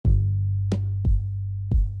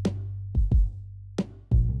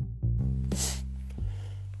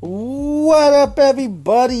What up,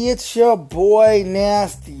 everybody? It's your boy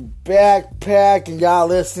Nasty Backpack, and y'all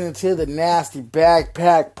listening to the Nasty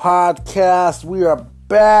Backpack podcast. We are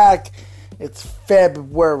back. It's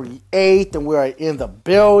February 8th, and we're in the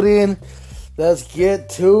building. Let's get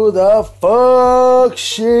to the fuck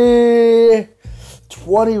shit.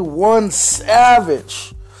 21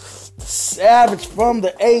 Savage. Savage from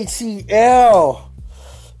the ATL.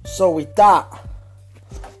 So we thought.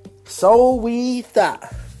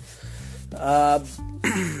 The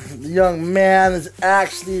young man is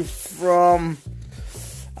actually from,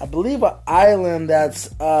 I believe, an island that's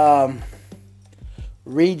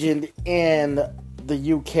regioned in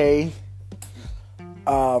the UK.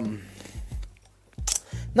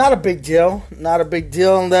 Not a big deal. Not a big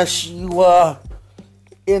deal unless you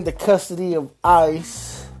in the custody of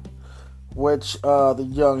ICE, which the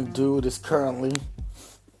young dude is currently.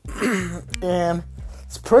 And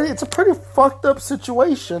it's a pretty fucked up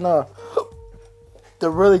situation. They're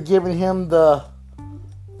really giving him the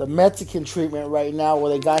Mexican treatment right now, where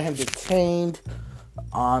they got him detained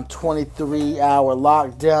on 23-hour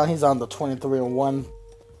lockdown. He's on the 23-1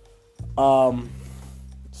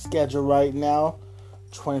 schedule right now.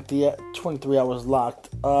 23 hours locked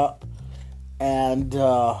up and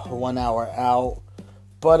 1 hour out.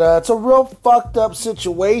 But it's a real fucked up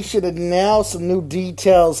situation, and now some new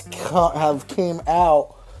details have came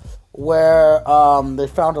out where they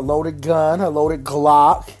found a loaded gun, a loaded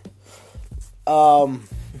Glock.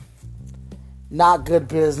 Not good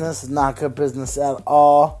business at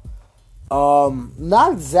all.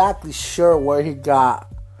 Not exactly sure where he got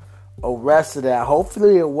arrested at.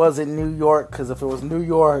 Hopefully it wasn't New York, because if it was New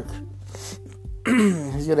York,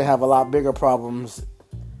 he's gonna have a lot bigger problems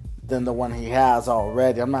than the one he has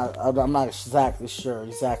already. I'm not exactly sure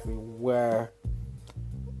where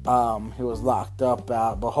he was locked up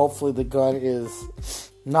at, but hopefully the gun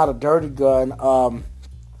is not a dirty gun.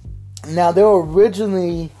 Now, they were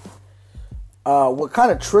originally, what kind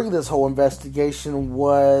of triggered this whole investigation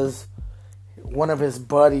was one of his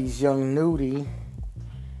buddies, young Nudie,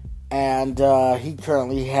 and he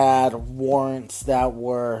currently had warrants that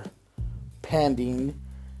were pending.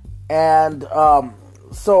 And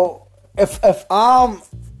so if I'm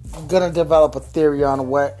gonna develop a theory on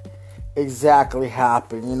what exactly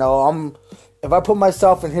happened, if I put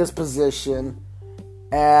myself in his position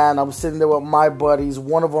and I'm sitting there with my buddies,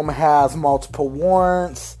 one of them has multiple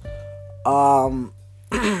warrants. I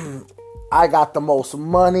got the most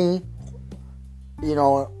money.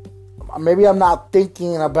 Maybe I'm not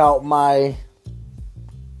thinking about my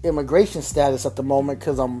immigration status at the moment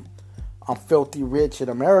because I'm filthy rich in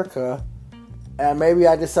America. And maybe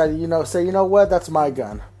I decided, say, you know what, that's my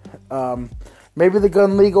gun. Maybe the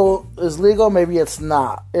gun is legal, maybe it's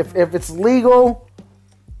not. If it's legal,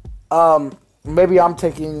 maybe I'm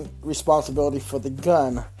taking responsibility for the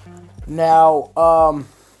gun. Now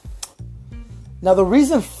the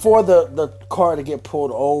reason for the car to get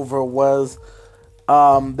pulled over was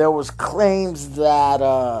there was claims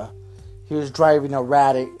that he was driving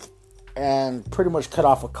erratic and pretty much cut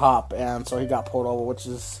off a cop, and so he got pulled over, which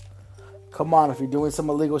is, come on, if you're doing some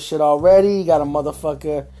illegal shit already, you got a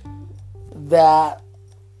motherfucker that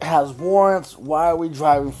has warrants, why are we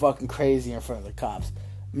driving fucking crazy in front of the cops?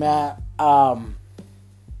 I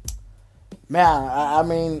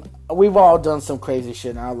mean, we've all done some crazy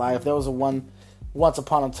shit in our life. There was once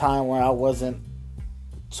upon a time where I wasn't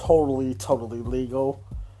totally legal,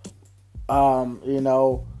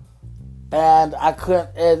 and I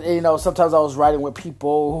couldn't, and sometimes I was riding with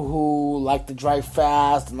people who like to drive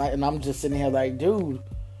fast, and I'm just sitting here like, dude,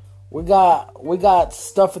 we got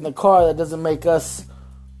stuff in the car that doesn't make us,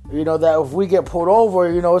 that if we get pulled over,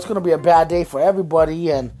 it's going to be a bad day for everybody,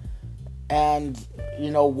 and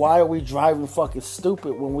why are we driving fucking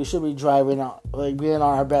stupid when we should be driving, being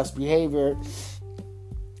on our best behavior?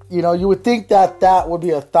 You would think that would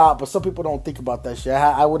be a thought, but some people don't think about that shit.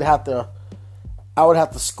 I would have to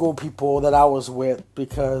school people that I was with,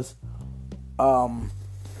 because,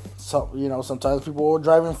 sometimes people were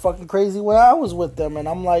driving fucking crazy when I was with them, and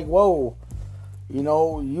I'm like, whoa,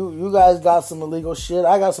 you guys got some illegal shit,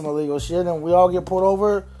 I got some illegal shit, and we all get pulled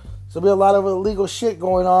over. So there'll be a lot of illegal shit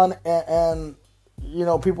going on, and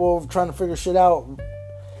people trying to figure shit out.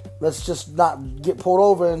 Let's just not get pulled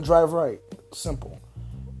over and drive right. Simple.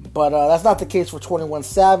 But that's not the case for 21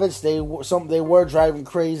 Savage. They were driving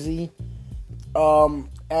crazy,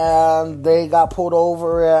 and they got pulled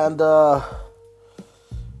over, and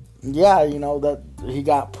that he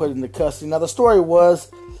got put into custody. Now the story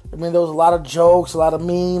was, there was a lot of jokes, a lot of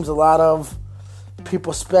memes, a lot of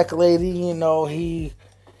people speculating. He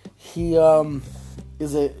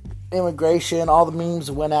is immigration. All the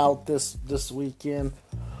memes went out this weekend.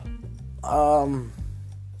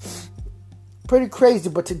 Pretty crazy.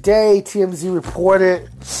 But today, TMZ reported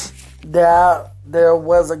that there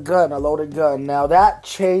was a loaded gun. Now that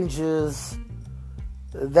changes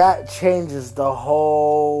the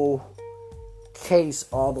whole case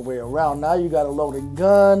all the way around. Now you got a loaded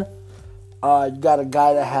gun. You got a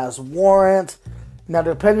guy that has warrant. Now,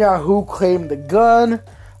 depending on who claimed the gun,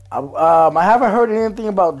 I haven't heard anything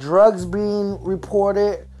about drugs being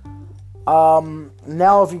reported.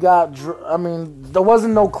 Now, if you got, there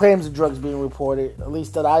wasn't no claims of drugs being reported, at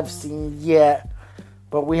least that I've seen yet,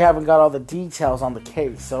 but we haven't got all the details on the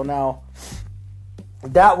case. So now,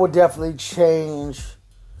 that would definitely change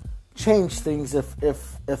things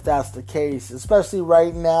if that's the case, especially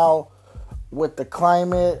right now with the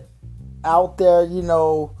climate out there.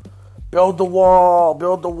 Build the wall.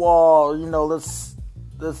 Let's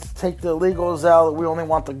take the illegals out. We only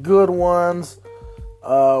want the good ones. We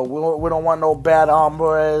don't want no bad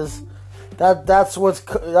hombres. That's what's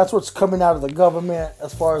coming out of the government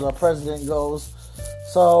as far as our president goes.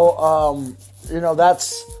 So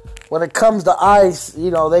that's when it comes to ICE.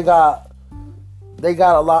 They got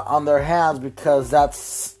a lot on their hands because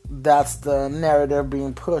that's the narrative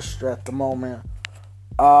being pushed at the moment.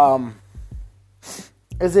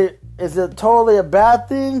 Is it totally a bad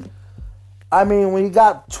thing? I mean, when you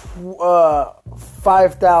got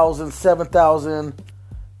 5,000, 7,000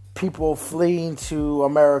 people fleeing to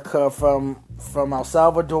America from El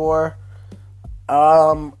Salvador,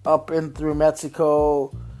 up in through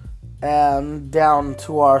Mexico and down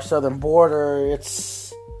to our southern border,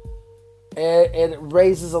 it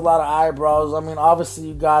raises a lot of eyebrows. I mean, obviously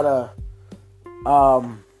you gotta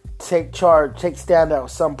take stand at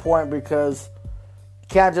some point, because you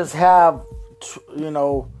can't just have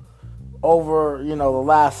over the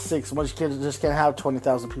last 6 months, you just can't have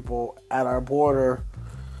 20,000 people at our border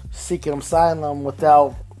seeking asylum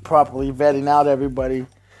without properly vetting out everybody.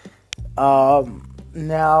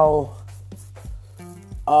 Now,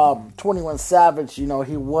 21 Savage, he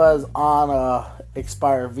was on a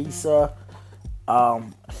expired visa.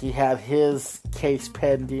 He had his case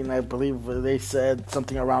pending. I believe they said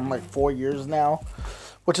something around like 4 years now,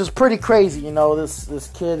 which is pretty crazy.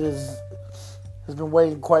 This kid has been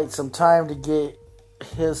waiting quite some time to get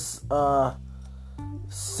his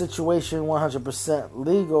situation 100%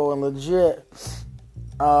 legal and legit.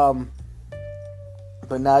 But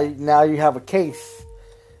now you have a case.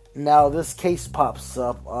 Now this case pops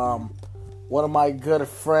up. One of my good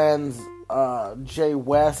friends, Jay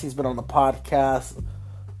West, he's been on the podcast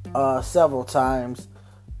several times.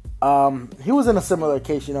 He was in a similar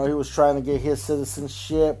case. He was trying to get his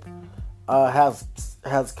citizenship. Has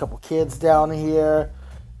a couple kids down here.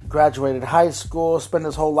 Graduated high school. Spent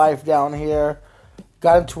his whole life down here.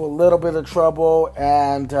 Got into a little bit of trouble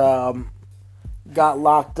and got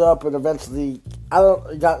locked up, and eventually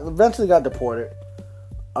got deported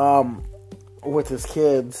with his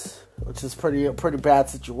kids, which is a pretty bad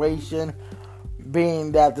situation,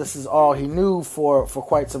 being that this is all he knew for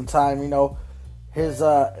quite some time. His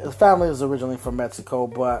family is originally from Mexico,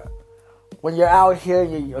 but when you're out here,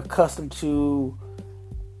 you're accustomed to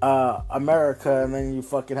America, and then you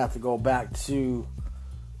fucking have to go back to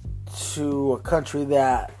a country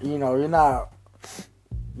that you're not,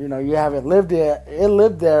 you haven't lived there. It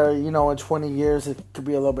lived there, in 20 years. It could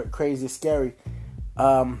be a little bit crazy, scary.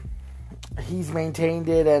 He's maintained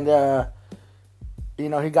it, and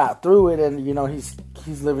he got through it, and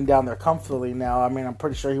he's living down there comfortably now. I mean, I'm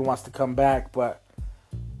pretty sure he wants to come back, but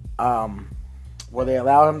will they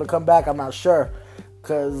allow him to come back? I'm not sure,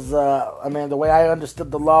 because the way I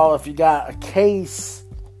understood the law, if you got a case,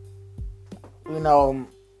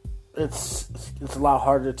 it's a lot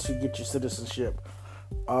harder to get your citizenship.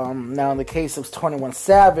 Now, in the case of 21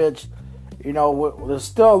 Savage, there's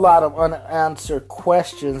still a lot of unanswered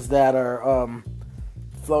questions that are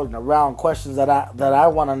floating around. Questions that I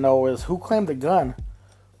want to know is, who claimed the gun?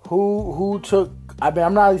 Who took? I mean,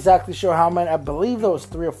 I'm not exactly sure how many. I believe there was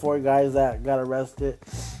 3 or 4 guys that got arrested.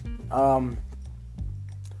 Young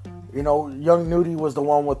Nudie was the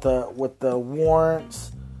one with the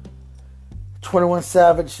warrants. 21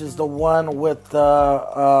 Savage is the one with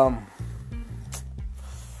the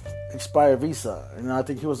expired visa. I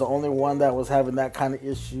think he was the only one that was having that kind of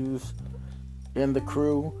issues in the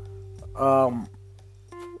crew. But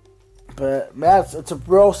man, it's a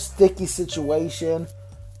real sticky situation.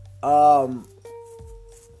 And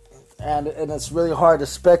it's really hard to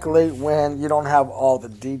speculate when you don't have all the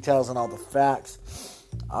details and all the facts.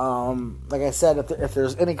 Like I said, if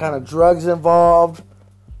there's any kind of drugs involved,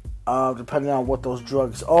 depending on what those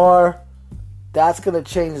drugs are, that's going to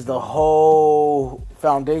change the whole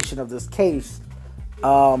foundation of this case.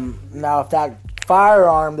 Now, if that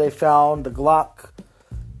firearm they found, the Glock,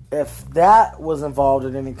 if that was involved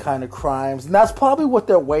in any kind of crimes, and that's probably what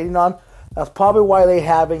they're waiting on. That's probably why they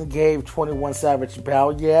haven't gave 21 Savage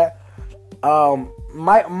bail yet.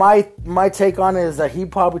 My take on it is that he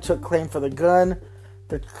probably took claim for the gun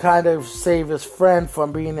to kind of save his friend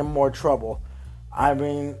from being in more trouble. I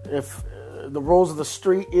mean, if the rules of the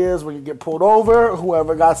street is when you get pulled over,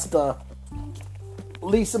 whoever got the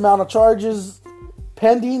least amount of charges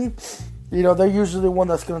pending, they're usually the one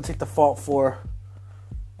that's going to take the fault for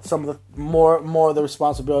some of the more of the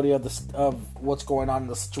responsibility of what's going on in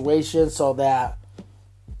the situation, so that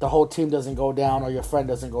the whole team doesn't go down or your friend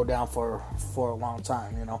doesn't go down for a long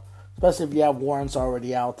time. Especially if you have warrants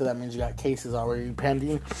already out there, that means you got cases already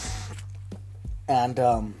pending, and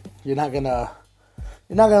you're not gonna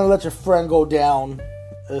let your friend go down,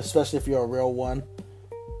 especially if you're a real one.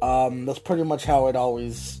 That's pretty much how it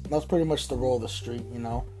always. That's pretty much the rule of the street.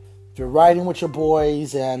 If you're riding with your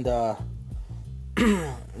boys and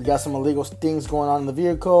you got some illegal things going on in the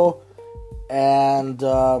vehicle, and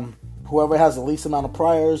whoever has the least amount of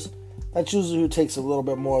priors, that's usually who takes a little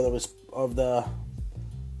bit more of the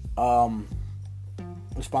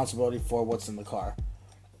responsibility for what's in the car.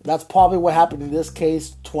 That's probably what happened in this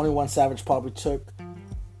case. 21 Savage probably took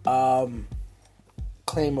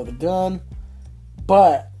claim of the gun,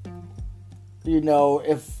 but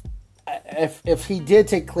if he did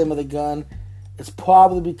take claim of the gun, it's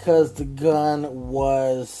probably because the gun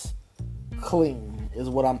was clean, is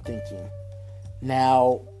what I'm thinking.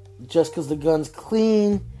 Now, just because the gun's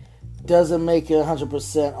clean doesn't make it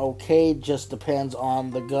 100% okay. Just depends on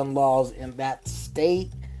the gun laws in that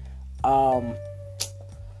state. Not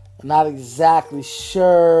exactly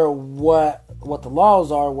sure what the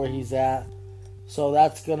laws are where he's at, so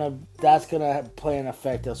that's gonna play an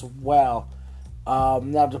effect as well.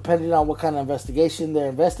 Now, depending on what kind of investigation they're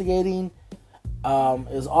investigating,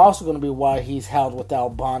 is also going to be why he's held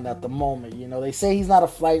without bond at the moment. They say he's not a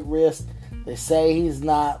flight risk. They say he's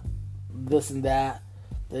not this and that.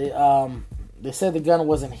 They say the gun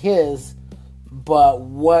wasn't his, but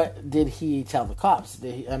what did he tell the cops?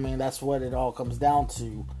 That's what it all comes down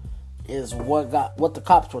to, is what the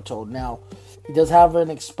cops were told. Now, he does have an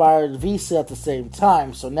expired visa at the same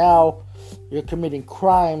time, so now you're committing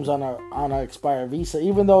crimes on an expired visa,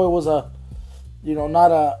 even though it was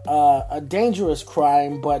not a dangerous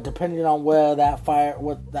crime, but depending on what that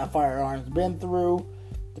firearm's been through,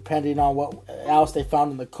 depending on what else they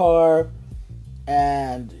found in the car,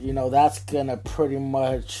 and that's gonna pretty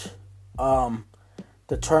much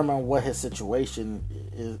determine what his situation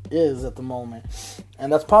is at the moment.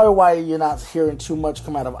 And that's probably why you're not hearing too much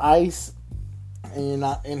come out of ICE,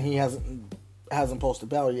 and he hasn't posted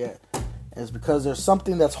bail yet. Is because there's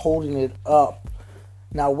something that's holding it up.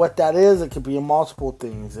 Now, what that is, it could be multiple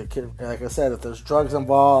things. It could, like I said, if there's drugs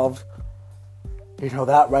involved,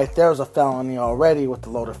 that right there is a felony already with the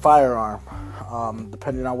loaded firearm.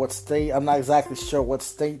 Depending on what state, I'm not exactly sure what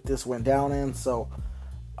state this went down in, so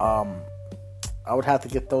I would have to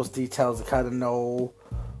get those details to kind of know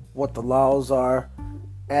what the laws are.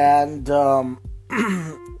 And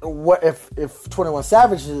what if 21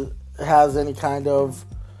 Savage has any kind of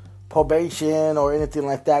probation or anything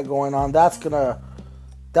like that going on, that's gonna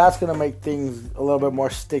make things a little bit more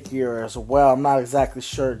stickier as well. I'm not exactly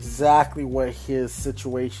sure what his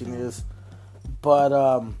situation is, but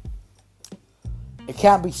it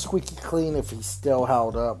can't be squeaky clean if he's still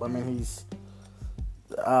held up. He's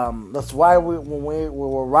that's why when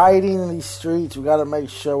we're riding in these streets, we got to make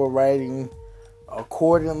sure we're riding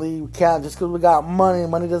accordingly. We can't just because we got money.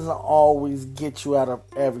 Money doesn't always get you out of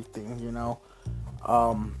everything,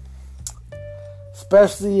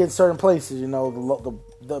 especially in certain places.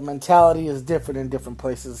 The mentality is different in different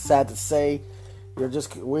places. It's sad to say,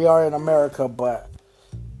 we are in America, but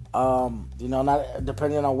not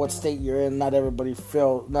depending on what state you're in, not everybody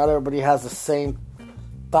has the same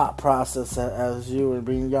thought process as you, and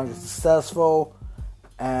being young and successful,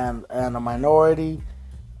 and a minority.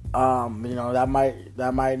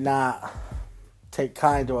 That might not take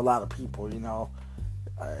kind to a lot of people.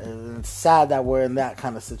 And it's sad that we're in that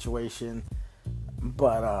kind of situation.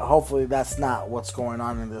 But hopefully that's not what's going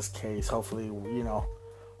on in this case. Hopefully,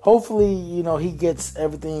 he gets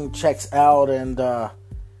everything checks out and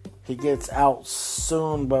he gets out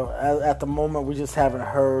soon. But at the moment, we just haven't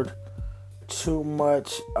heard too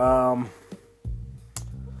much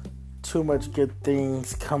good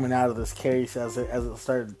things coming out of this case as it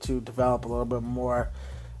started to develop a little bit more.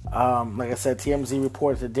 Like I said, TMZ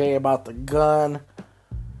reported today about the gun.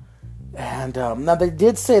 And now they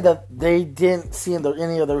did say that they didn't see in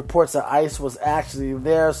any of the reports that ICE was actually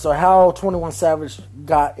there. So how 21 Savage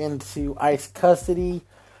got into ICE custody?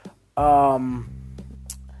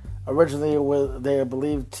 Originally, they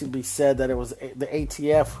believed to be said that it was the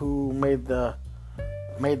ATF who made the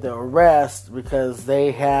arrest because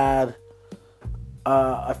they had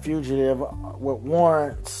a fugitive with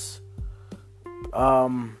warrants,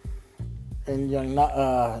 and young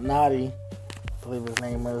Naughty, I believe his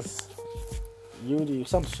name is Yudi,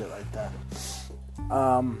 some shit like that.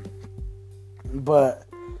 But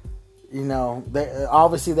they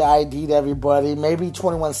obviously they ID'd everybody. Maybe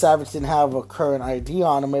 21 Savage didn't have a current ID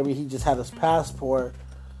on him. Maybe he just had his passport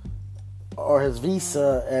or his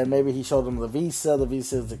visa, and maybe he showed them the visa. The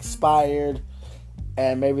visa is expired,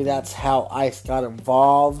 and maybe that's how ICE got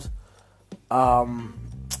involved.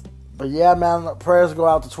 But yeah, man, prayers go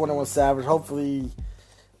out to 21 Savage. Hopefully,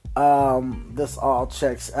 this all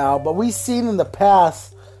checks out. But we've seen in the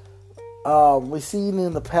past,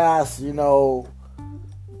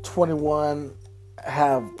 21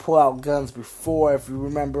 have pulled out guns before. If you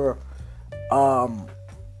remember,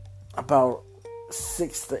 about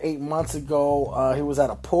 6 to 8 months ago, he was at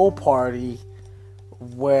a pool party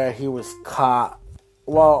where he was caught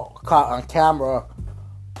on camera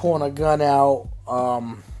pulling a gun out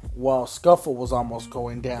while scuffle was almost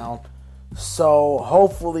going down. So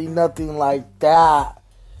hopefully nothing like that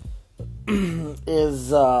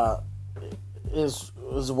is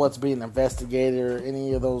what's being investigated, or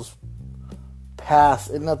any of those past,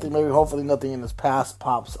 and nothing. Maybe hopefully nothing in his past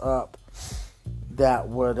pops up that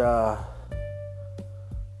would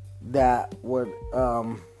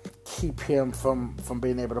keep him from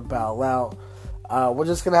being able to bow out. We're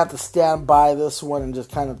just gonna have to stand by this one and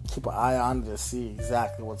just kind of keep an eye on it to see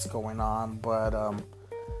exactly what's going on. But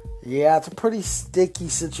yeah, it's a pretty sticky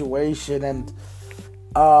situation, and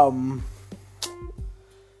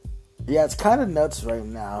yeah, it's kind of nuts right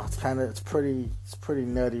now. It's pretty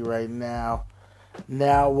nutty right now.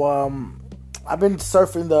 Now, I've been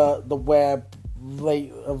surfing the web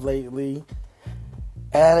lately,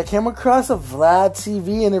 and I came across a Vlad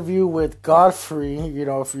TV interview with Godfrey.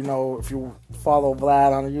 If you follow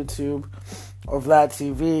Vlad on YouTube or Vlad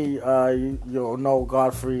TV, you'll know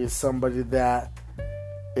Godfrey is somebody that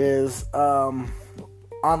is on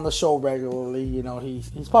the show regularly.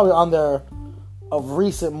 He's probably on there of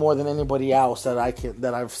recent more than anybody else that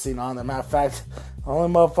I've seen on there. Matter of fact, the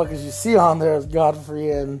only motherfuckers you see on there is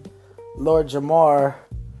Godfrey and Lord Jamar.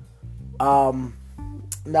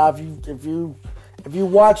 Now if you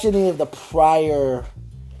watch any of the prior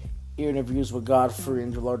interviews with Godfrey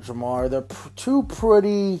and Lord Jamar, they're two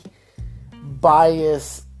pretty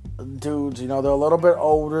biased dudes. They're a little bit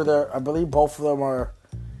older. I believe both of them are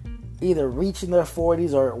either reaching their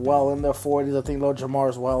 40s or well in their 40s. I think Lord Jamar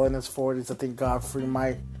is well in his 40s. I think Godfrey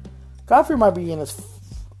might be in his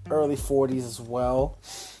early 40s as well.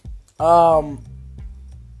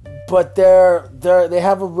 But they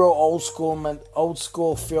have a real old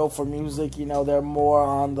school feel for music. They're more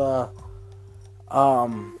on the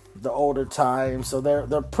older time, so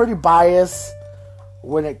they're pretty biased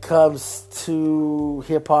when it comes to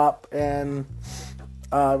hip hop, and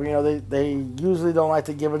they usually don't like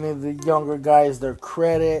to give any of the younger guys their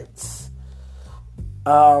credits,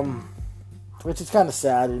 which is kind of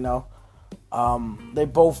sad. They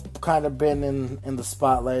both kind of been in the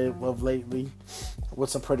spotlight of lately with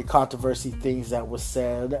some pretty controversy things that was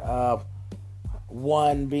said.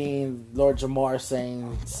 One being Lord Jamar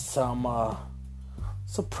saying some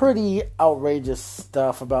pretty outrageous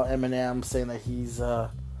stuff about Eminem, saying that he's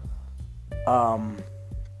a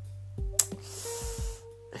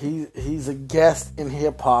guest in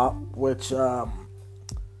hip hop, which I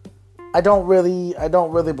don't really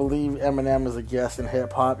believe Eminem is a guest in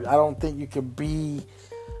hip hop. I don't think you could be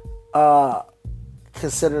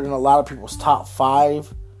considered in a lot of people's top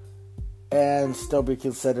 5 and still be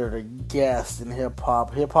considered a guest in hip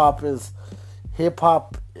hop. Hip hop,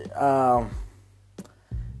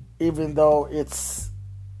 even though it's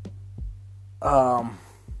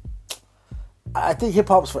I think hip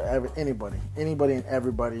hop's for anybody and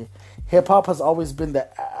everybody. Hip hop has always been the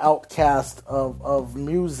outcast of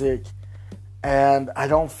music, and I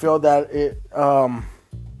don't feel that it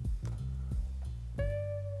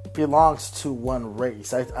belongs to one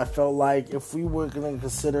race. I feel like if we were going to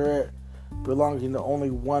consider it belonging to only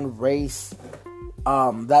one race,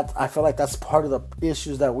 that I feel like that's part of the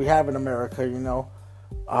issues that we have in America. Now,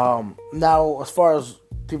 as far as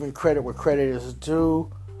giving credit where credit is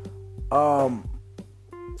due,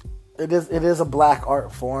 it is a black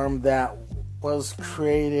art form that was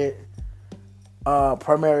created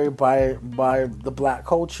primarily by the black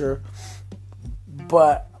culture,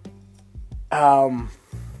 but what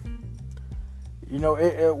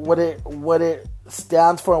it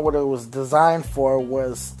stands for and what it was designed for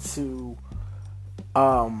was to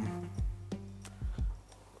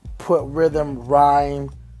put rhythm, rhyme,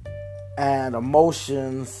 and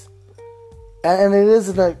emotions, and it is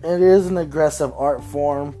an aggressive art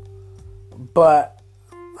form, but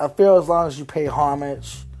I feel as long as you pay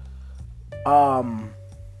homage, and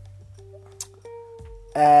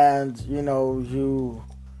you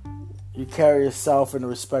carry yourself in a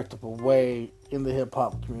respectable way in the hip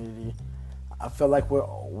hop community, I feel like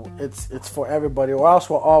it's for everybody, or else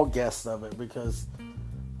we're all guests of it, because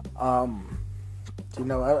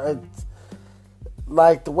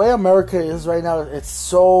like the way America is right now,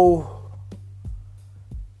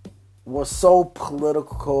 we're so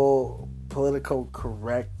political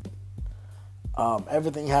correct.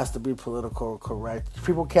 Everything has to be political correct.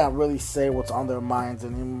 People can't really say what's on their minds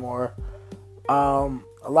anymore. A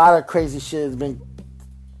lot of crazy shit has been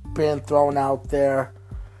thrown out there,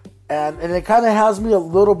 and it kind of has me a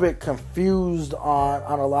little bit confused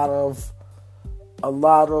on a lot of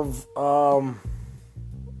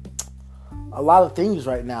things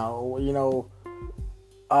right now.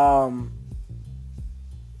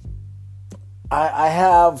 I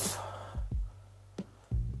have,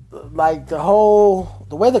 like, the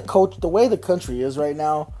way the country is right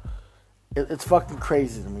now. It's fucking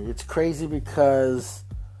crazy to me. It's crazy because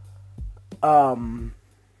when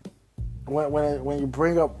you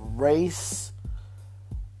bring up race,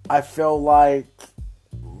 I feel like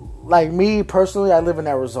me personally, I live in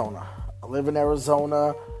Arizona.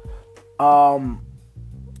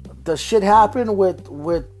 The shit happened with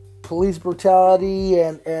police brutality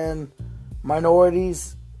and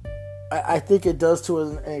minorities. I think it does to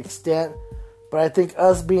an extent, but I think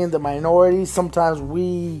us being the minority, sometimes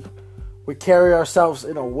we carry ourselves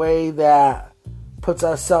in a way that puts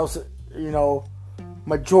ourselves,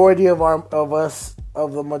 majority of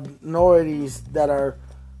the minorities that are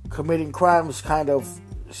committing crimes kind of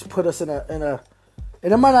put us in a, and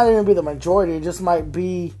it might not even be the majority. It just might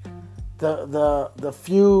be the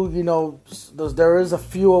few. There is a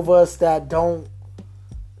few of us that don't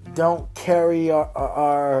carry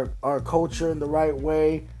our culture in the right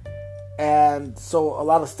way, and so a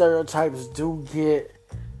lot of stereotypes do get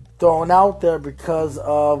thrown out there because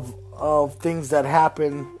of things that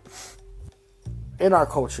happen in our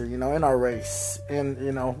culture, in our race, and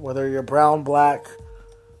whether you're brown, black,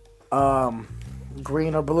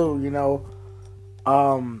 green or blue,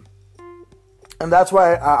 and that's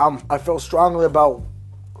why I feel strongly about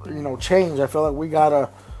change. I feel like we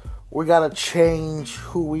gotta change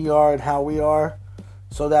who we are and how we are,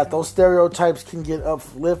 so that those stereotypes can get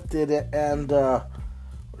uplifted, and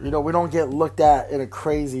we don't get looked at in a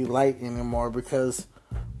crazy light anymore. Because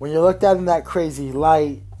when you're looked at in that crazy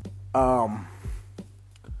light,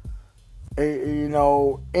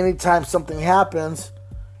 anytime something happens,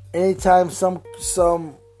 anytime some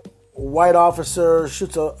white officer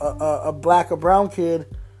shoots a black or brown kid,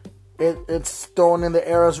 it's thrown in the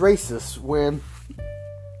air as racist, when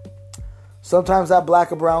sometimes that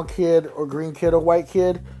black or brown kid or green kid or white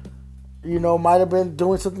kid, might have been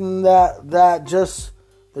doing something that just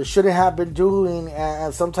they shouldn't have been doing,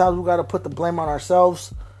 and sometimes we got to put the blame on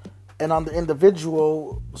ourselves and on the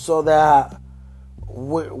individual, so that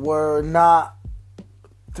we're not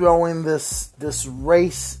throwing this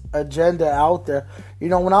race agenda out there.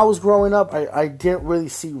 When I was growing up, I didn't really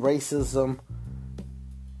see racism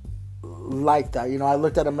like that. I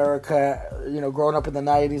looked at America, growing up in the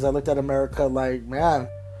 90s, I looked at America like, man,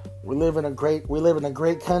 we live in a great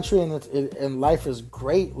country, and life is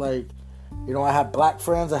great. Like, I have black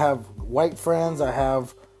friends, I have white friends, I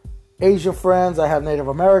have Asian friends, I have Native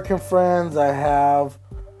American friends, I have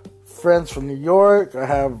friends from New York, I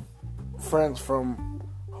have friends from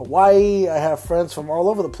Hawaii, I have friends from all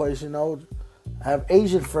over the place, I have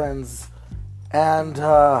Asian friends, and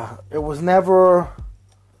it was never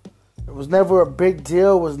a big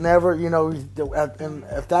deal. It was never,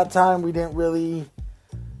 at that time we didn't really,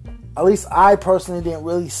 at least I personally didn't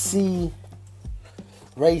really see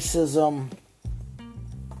racism,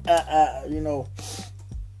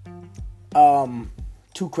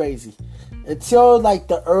 too crazy. Until like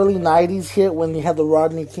the early 90s hit, when you had the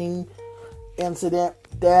Rodney King incident.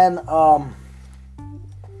 Then, that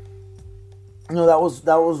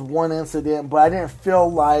was one incident, but I didn't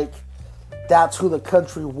feel like that's who the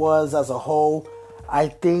country was as a whole. I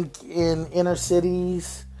think in inner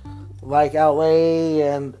cities like LA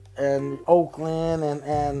and Oakland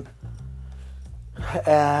and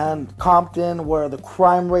and Compton, where the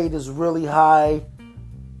crime rate is really high.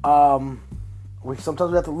 We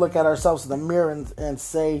sometimes have to look at ourselves in the mirror and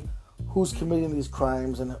say who's committing these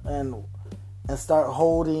crimes, and start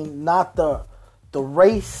holding not the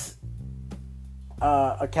race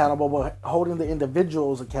accountable, but holding the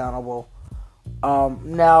individuals accountable.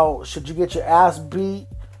 Now, should you get your ass beat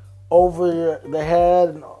over the head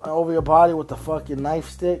and over your body with the fucking knife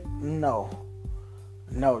stick? No.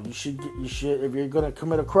 You should. If you're gonna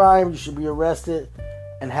commit a crime, you should be arrested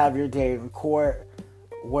and have your day in court,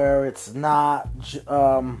 where it's not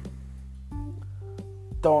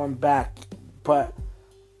throwing back. But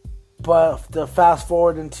to fast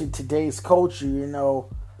forward into today's culture,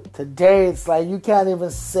 today it's like you can't even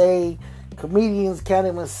say, comedians can't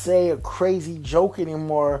even say a crazy joke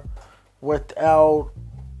anymore without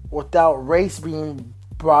race being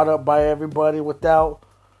brought up by everybody, without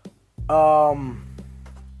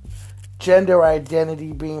gender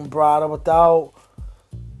identity being brought up, without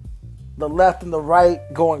the left and the right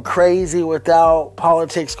going crazy, without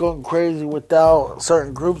politics going crazy, without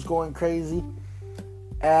certain groups going crazy.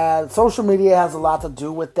 And social media has a lot to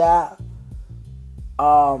do with that.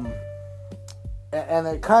 And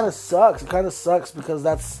it kind of sucks. It kind of sucks because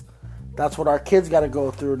that's what our kids got to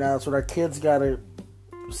go through now. That's what our kids got to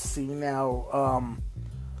see now.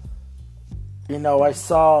 I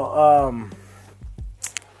saw,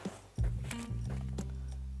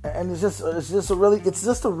 and it's just a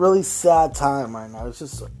really sad time right now. It's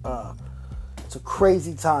just it's a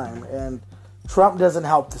crazy time, and Trump doesn't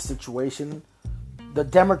help the situation. The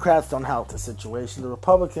Democrats don't help the situation. The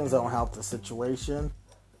Republicans don't help the situation.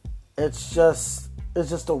 It's just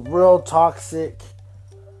a real toxic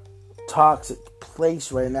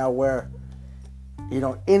place right now where,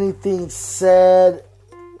 anything said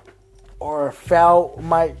or felt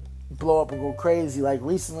might blow up and go crazy. Like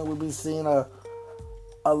recently we've been seeing a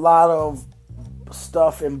lot of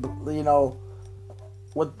stuff in,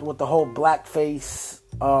 with the whole blackface,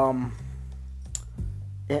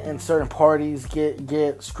 in certain parties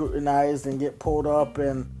get scrutinized and get pulled up,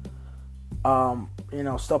 and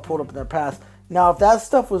stuff pulled up in their past. Now, if that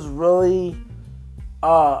stuff was really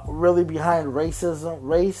behind race,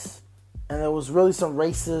 and there was really some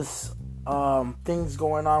racist things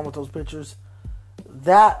going on with those pictures,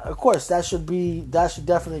 that should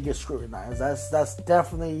definitely get scrutinized. That's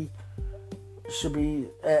definitely should be,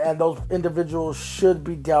 and those individuals should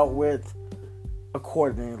be dealt with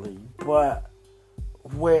accordingly. But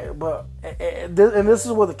this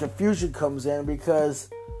is where the confusion comes in, because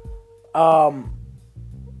honestly,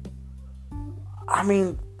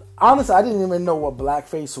 I didn't even know what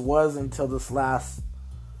blackface was until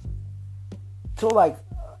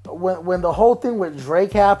when the whole thing with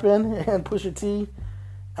Drake happened and Pusha T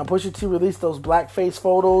released those blackface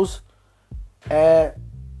photos, and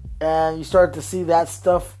you started to see that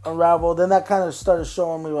stuff unravel. Then that kind of started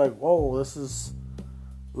showing me like, whoa, this is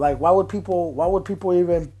like, why would people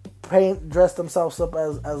even dress themselves up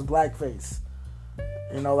as blackface?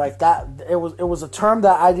 Like that. It was a term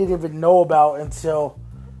that I didn't even know about until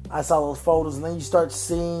I saw those photos, and then you start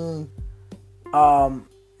seeing, then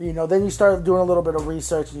you start doing a little bit of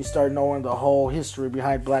research, and you start knowing the whole history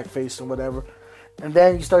behind blackface and whatever. And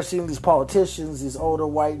then you start seeing these politicians, these older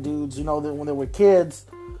white dudes, that when they were kids,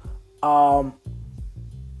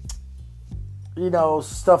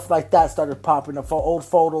 stuff like that started popping up. Old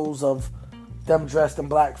photos of them dressed in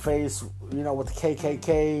blackface, with the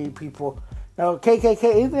KKK people. Now, KKK,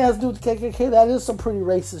 anything that has to do with the KKK, that is some pretty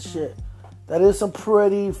racist shit. That is some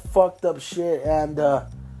pretty fucked up shit. And,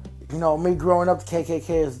 me growing up, the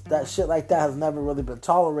KKK, that shit like that has never really been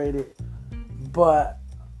tolerated. But,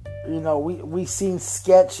 we seen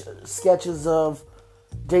sketches of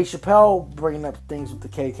Dave Chappelle bringing up things with the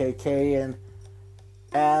KKK,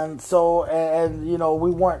 and so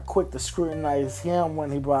we weren't quick to scrutinize him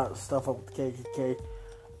when he brought stuff up with the KKK.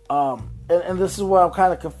 And this is where I'm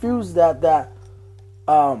kind of confused that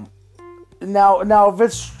now if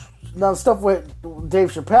it's now stuff with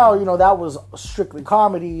Dave Chappelle, that was strictly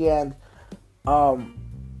comedy and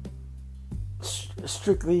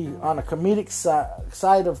strictly on a comedic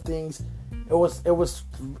side of things. It was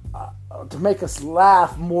to make us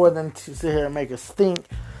laugh more than to sit here and make us think.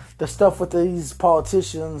 The stuff with these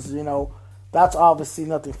politicians, that's obviously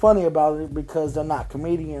nothing funny about it because they're not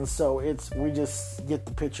comedians. So we just get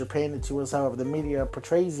the picture painted to us however the media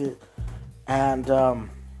portrays it, and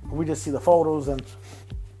we just see the photos, and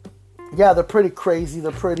yeah, they're pretty crazy.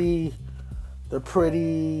 They're pretty. It's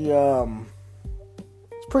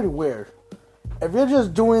pretty weird. If you're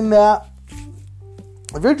just doing that,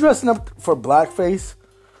 if you're dressing up for blackface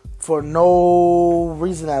for no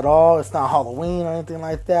reason at all. It's not Halloween or anything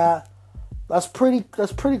like that. That's pretty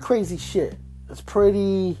crazy shit. That's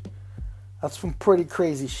some pretty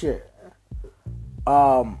crazy shit.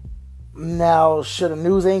 Now, should a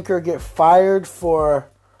news anchor get fired for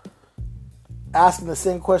asking the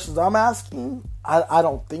same questions I'm asking? I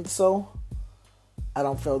don't think so. I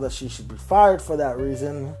don't feel that she should be fired for that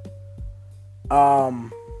reason. But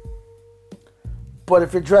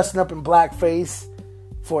if you're dressing up in blackface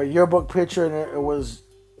for a yearbook picture and it was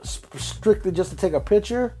strictly just to take a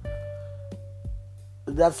picture,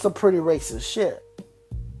 that's some pretty racist shit.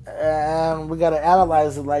 And we gotta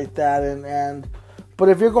analyze it like that. But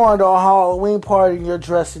if you're going to a Halloween party and you're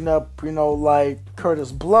dressing up, like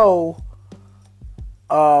Curtis Blow,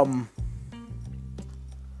 to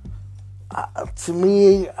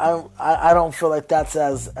me, I don't feel like that's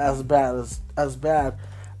as bad as bad.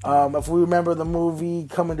 If we remember the movie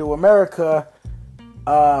Coming to America,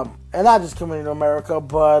 and not just Coming to America,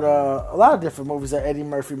 but a lot of different movies that Eddie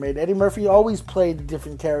Murphy made. Eddie Murphy always played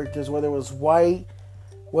different characters, whether it was white,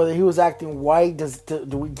 whether he was acting white.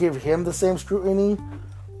 Do we give him the same scrutiny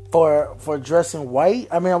for dressing white?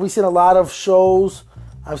 I mean, we've seen a lot of shows.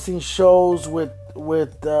 I've seen shows with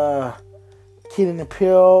Keenan and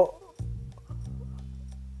Peele.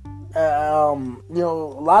 A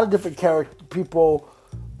lot of different people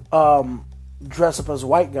dress up as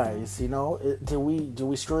white guys. Do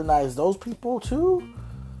we scrutinize those people too?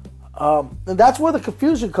 And that's where the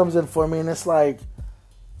confusion comes in for me. And it's like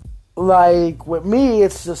with me,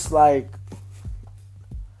 it's just like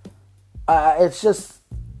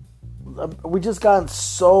we just gotten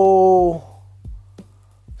so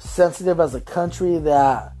sensitive as a country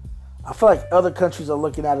that I feel like other countries are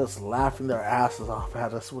looking at us, laughing their asses off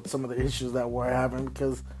at us with some of the issues that we're having,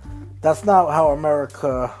 because that's not how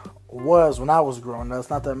America was when I was growing up. That's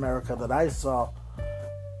not the America that I saw.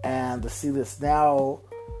 And to see this now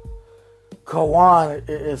go on,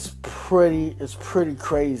 it's pretty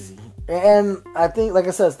crazy. And I think, like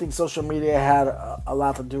I said, I think social media had a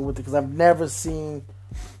lot to do with it, because I've never seen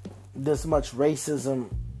this much racism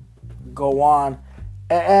go on.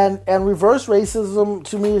 And reverse racism,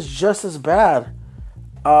 to me, is just as bad.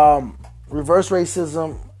 Reverse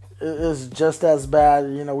racism is just as bad.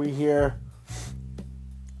 We hear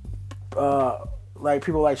like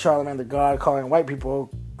people like Charlamagne the God calling white people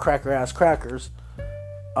cracker-ass crackers.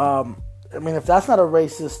 I mean, if that's not a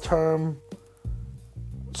racist term,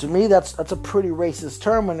 to me, that's a pretty racist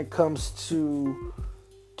term when it comes to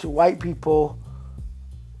white people.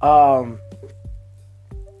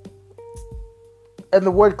 And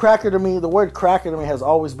the word cracker to me has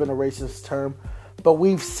always been a racist term, but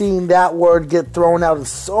we've seen that word get thrown out in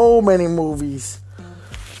so many movies.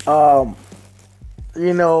 Martin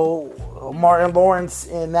Lawrence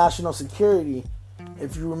in National Security,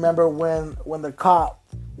 if you remember when the cop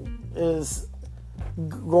is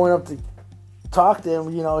going up to talk to him,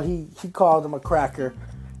 he called him a cracker,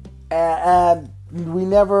 and we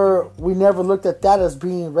never looked at that as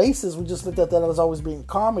being racist. We just looked at that as always being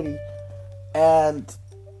comedy. And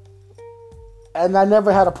I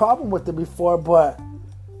never had a problem with it before, but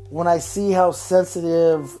when I see how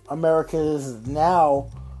sensitive America is now,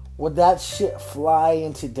 would that shit fly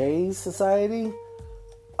in today's society?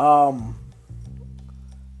 And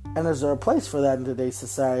is there a place for that in today's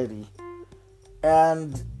society?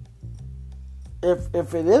 And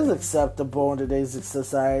if it is acceptable in today's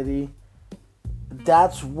society,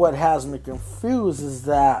 that's what has me confused, is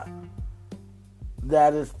that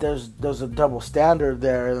there's a double standard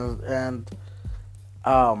there, and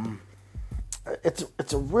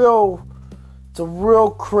it's a real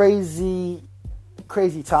crazy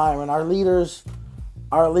time, and our leaders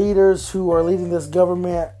who are leading this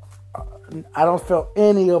government, I don't feel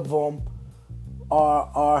any of them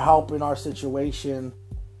are helping our situation,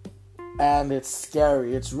 and it's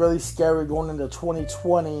scary. It's really scary going into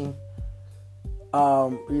 2020.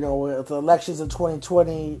 With the elections in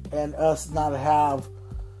 2020 and us not have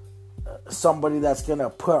somebody that's going to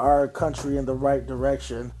put our country in the right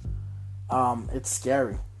direction. It's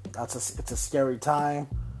scary. It's a scary time.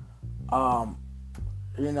 And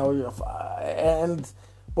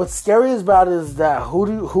what's scary about it is that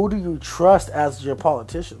who do you trust as your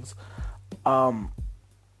politicians?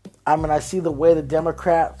 I see the way the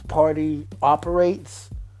Democrat Party operates,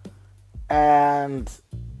 and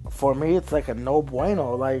for me, it's like a no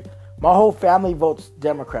bueno. Like, my whole family votes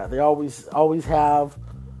Democrat. They always have,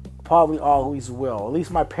 probably always will. At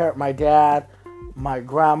least my dad, my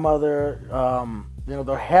grandmother,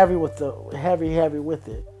 they're heavy with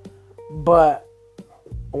it. But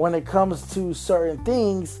when it comes to certain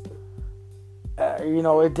things,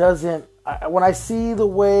 it doesn't when I see the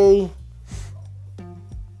way,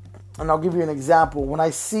 and I'll give you an example. When I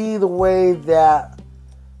see the way that,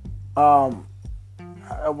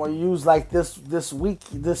 I want to use like this week,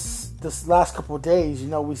 this last couple of days,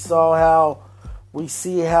 we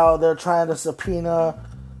see how they're trying to subpoena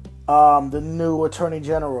the new Attorney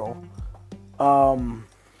General.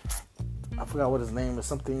 I forgot what his name is.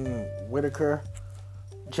 Something Whitaker,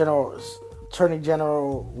 Attorney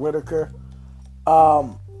General Whitaker.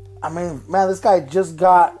 I mean, man, this guy just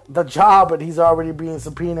got the job, but he's already being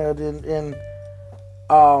subpoenaed. And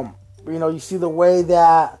you see the way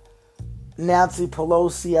that Nancy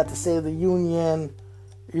Pelosi at the State of the Union,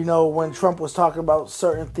 when Trump was talking about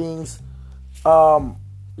certain things,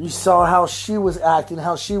 you saw how she was acting,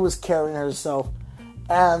 how she was carrying herself.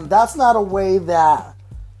 And that's not a way that's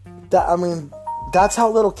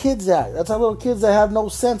how little kids act. That's how little kids that have no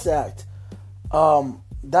sense act.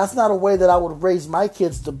 That's not a way that I would raise my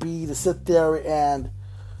kids to sit there and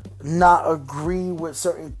not agree with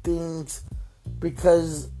certain things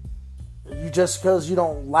because you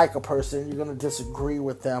don't like a person, you're going to disagree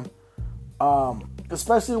with them.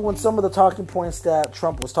 Especially when some of the talking points that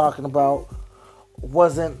Trump was talking about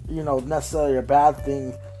wasn't, necessarily a bad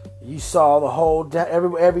thing. You saw the whole,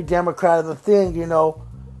 every Democrat of the thing,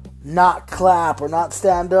 not clap or not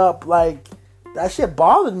stand up. Like, that shit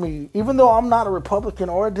bothered me. Even though I'm not a Republican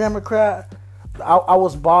or a Democrat, I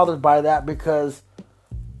was bothered by that because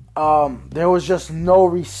there was just no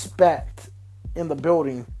respect in the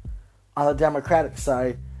building on the Democratic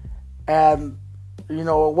side. And, it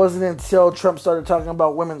wasn't until Trump started talking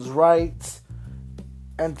about women's rights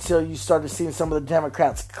until you started seeing some of the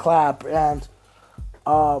Democrats clap. And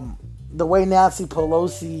the way Nancy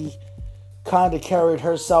Pelosi kind of carried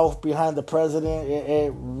herself behind the president,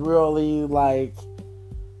 it really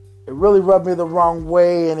rubbed me the wrong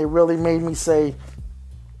way, and it really made me say,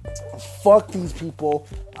 fuck these people.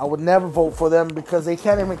 I would never vote for them because they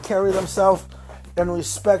can't even carry themselves in a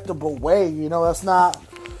respectable way. That's not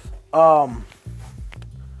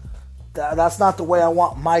that's not the way I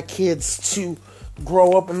want my kids to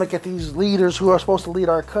grow up and look at these leaders who are supposed to lead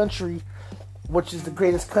our country, which is the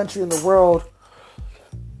greatest country in the world.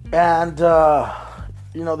 And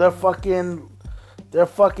they're fucking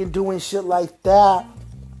doing shit like that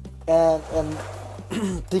and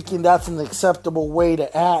thinking that's an acceptable way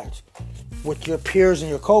to act with your peers and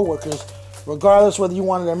your coworkers, regardless whether you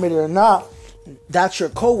want to admit it or not. That's your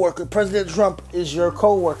coworker. President Trump is your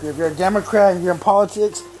coworker. If you're a Democrat and you're in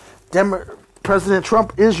politics, President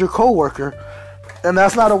Trump is your coworker, and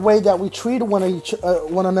that's not a way that we treat one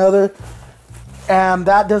another. And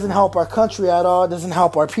that doesn't help our country at all. It doesn't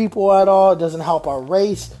help our people at all. It doesn't help our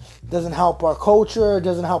race. It doesn't help our culture. It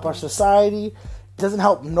doesn't help our society. It doesn't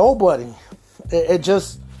help nobody. It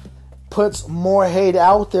just puts more hate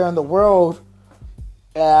out there in the world.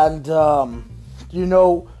 And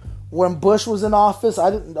when Bush was in office,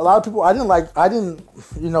 I didn't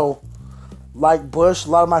like Bush. A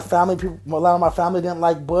lot of my family didn't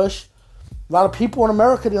like Bush. A lot of people in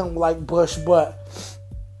America didn't like Bush, but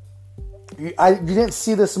you didn't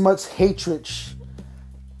see this much hatred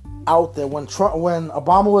out there. When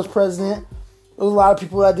Obama was president, there was a lot of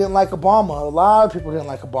people that didn't like Obama. A lot of people didn't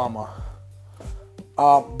like Obama.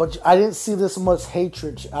 But I didn't see this much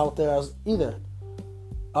hatred out there either.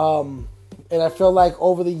 And I feel like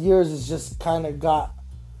over the years, it's just kind of got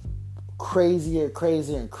crazier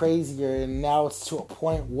and crazier. And now it's to a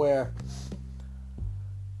point where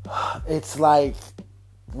it's like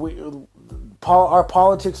our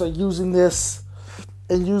politics are using this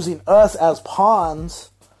and using us as pawns,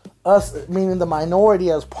 us meaning the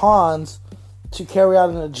minority as pawns, to carry out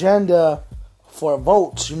an agenda for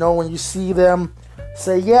votes. When you see them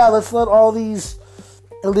say, yeah, let's let all these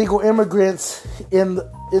illegal immigrants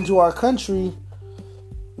into our country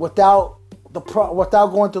without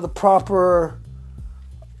going through the proper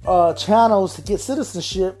channels to get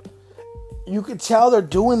citizenship, you could tell they're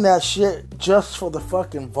doing that shit just for the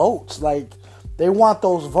fucking votes. Like, they want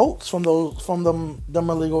those votes from them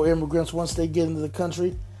illegal immigrants once they get into the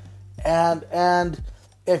country. And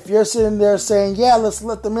if you're sitting there saying, yeah, let's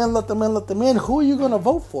let them in, who are you going to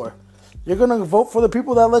vote for? You're going to vote for the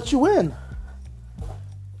people that let you in.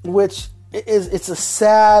 Which it's a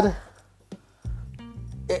sad...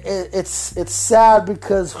 It's sad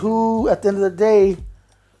because who, at the end of the day,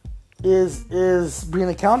 is being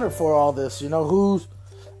accounted for all this? Who's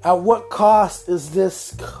at what cost is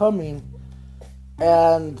this coming,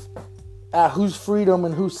 and at whose freedom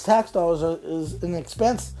and whose tax dollars is an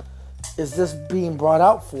expense is this being brought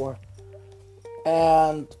out for?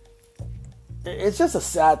 And it's just a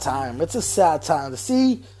sad time. It's a sad time to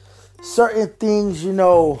see certain things,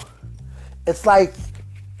 it's like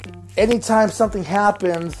anytime something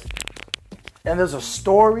happens and there's a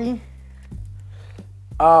story,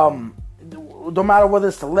 no matter whether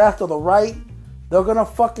it's the left or the right, they're gonna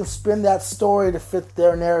fucking spin that story to fit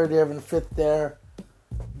their narrative and fit their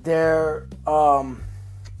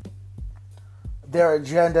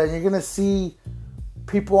agenda. And you're gonna see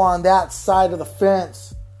people on that side of the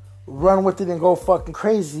fence run with it and go fucking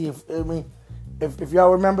crazy. If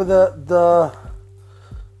y'all remember the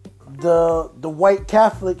white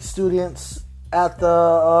Catholic students at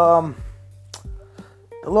the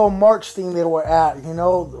little march thing they were at,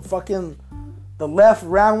 the left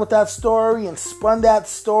ran with that story and spun that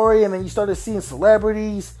story, and then you started seeing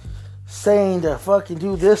celebrities saying to fucking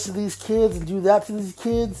do this to these kids and do that to these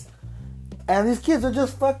kids, and these kids are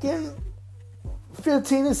just fucking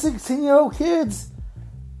 15 and 16-year-old kids,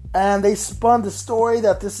 and they spun the story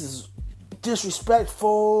that this is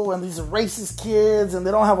disrespectful and these are racist kids and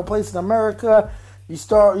they don't have a place in America. You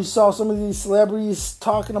saw some of these celebrities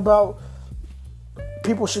talking about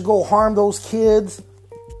people should go harm those kids,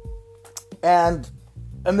 and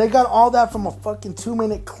they got all that from a fucking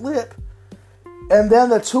 2-minute clip, and then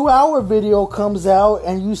the 2-hour video comes out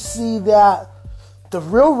and you see that the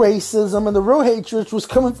real racism and the real hatred was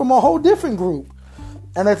coming from a whole different group,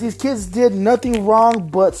 and that these kids did nothing wrong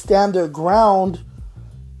but stand their ground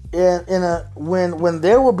when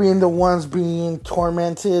they were being the ones being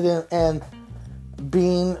tormented and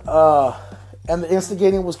being and the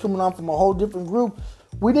instigating was coming on from a whole different group.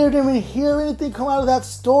 We didn't even hear anything come out of that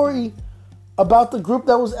story about the group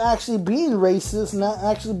that was actually being racist, not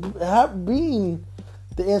actually being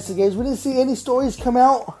the instigators. We didn't see any stories come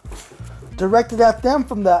out directed at them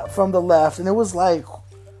from the left, and it was like,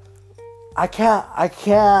 I can't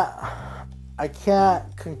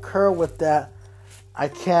concur with that. I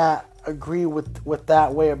can't agree with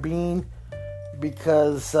that way of being,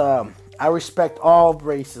 because I respect all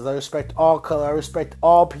races. I respect all color. I respect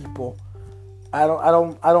all people. I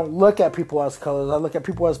don't look at people as colors. I look at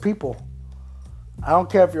people as people. I don't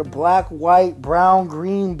care if you're black, white, brown,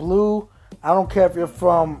 green, blue. I don't care if you're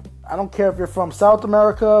from South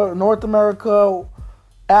America, North America,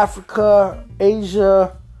 Africa,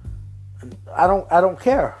 Asia. I don't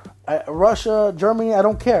care. Russia, Germany, I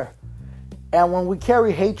don't care. And when we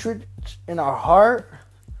carry hatred in our heart,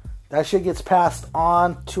 that shit gets passed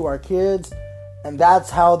on to our kids, and that's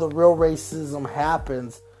how the real racism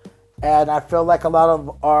happens. And I feel like a lot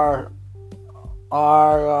of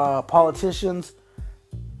our politicians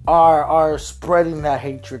are spreading that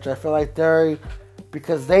hatred. I feel like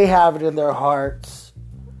because they have it in their hearts,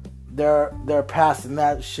 they're passing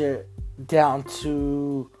that shit down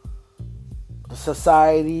to the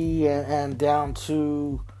society and down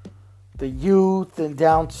to the youth and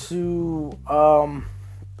down to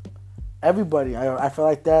everybody. I feel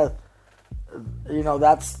like that,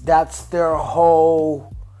 that's their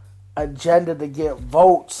whole agenda to get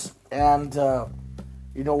votes, and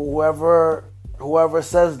whoever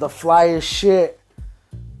says the flyest shit,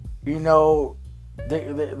 they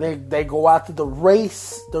go after the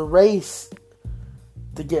race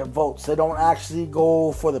to get votes. They don't actually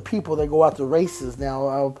go for the people. They go after races.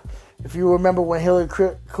 Now, if you remember when Hillary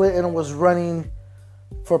Clinton was running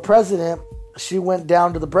for president, she went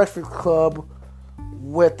down to the Breakfast Club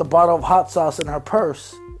with the bottle of hot sauce in her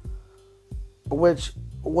purse, which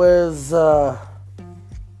was a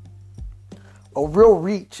real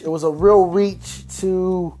reach. It was a real reach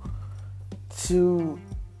to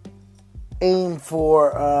aim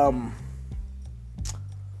for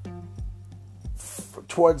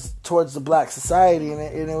towards the black society, and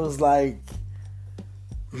it was like,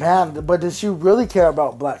 man, but did she really care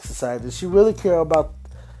about black society? Did she really care about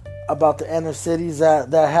the inner cities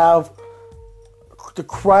that have the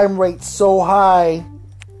crime rate so high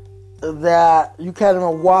that you can't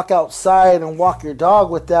even walk outside and walk your dog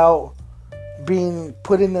without being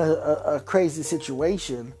put in a crazy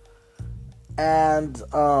situation? And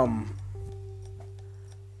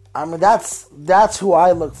that's who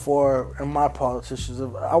I look for in my politicians.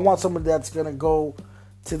 I want somebody that's gonna go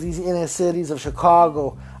to these inner cities of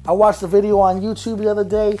Chicago. I watched a video on YouTube the other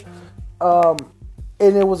day, and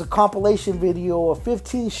it was a compilation video of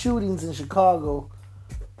 15 shootings in Chicago.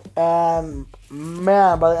 And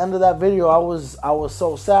man, by the end of that video, I was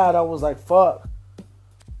so sad. I was like, fuck,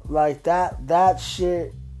 like that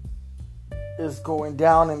shit is going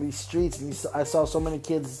down in these streets. And I saw so many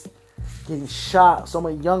kids getting shot, so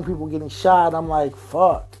many young people getting shot. I'm like,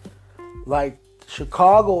 fuck, like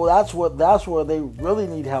Chicago, that's where they really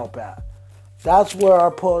need help at. That's where I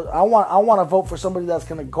want to vote for somebody that's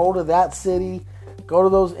going to go to that city, go to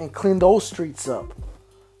those and clean those streets up.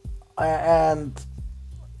 And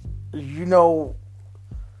you know,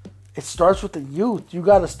 it starts with the youth. You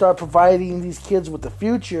got to start providing these kids with the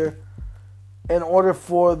future in order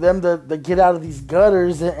for them to get out of these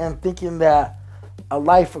gutters and thinking that a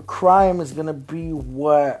life of crime is going to be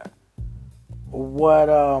what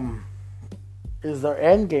is their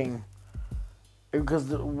end game. Because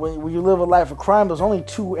when you live a life of crime, there's only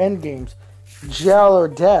two end games: jail or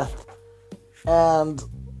death. And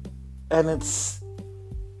it's,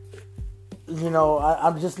 you know,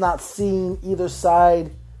 I'm just not seeing either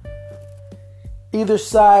side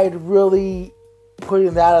really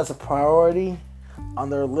putting that as a priority on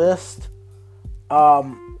their list.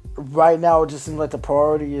 Right now, it just seems like the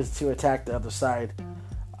priority is to attack the other side.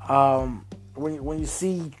 When you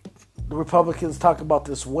see the Republicans talk about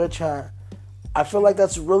this witch hunt, I feel like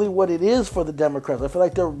that's really what it is for the Democrats. I feel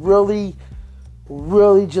like they're really,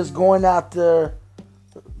 really just going after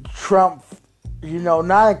Trump, you know,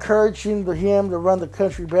 not encouraging him to run the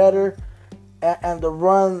country better and to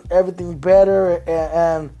run everything better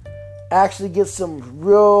and actually get some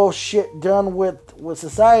real shit done with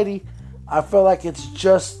society. I feel like it's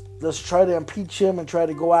just, let's try to impeach him and try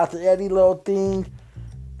to go after any little thing.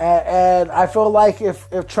 And I feel like if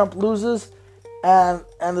Trump loses and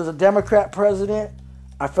there's a Democrat president,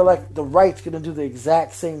 I feel like the right's going to do the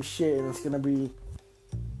exact same shit, and it's going to be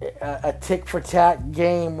a tick-for-tack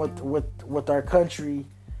game with our country,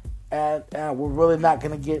 and we're really not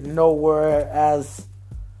going to get nowhere as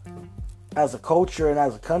a culture and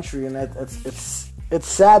as a country, and it's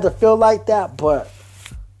sad to feel like that, but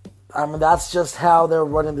I mean, that's just how they're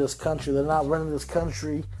running this country. They're not running this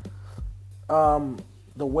country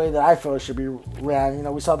the way that I feel it should be ran. You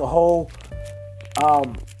know, we saw the whole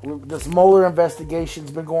this Mueller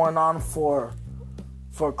investigation's been going on for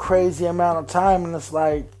a crazy amount of time, and it's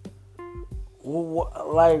like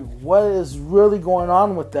what is really going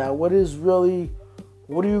on with that? What do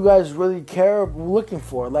you guys really looking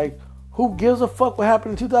for? Like, who gives a fuck what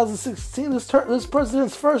happened in 2016? This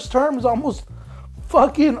president's first term is almost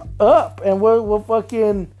fucking up, and we're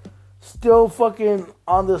fucking still fucking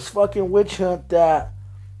on this fucking witch hunt that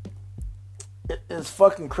is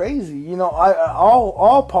fucking crazy. You know,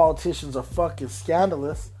 all politicians are fucking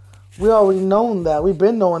scandalous. We already known that. We've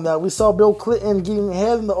been knowing that. We saw Bill Clinton getting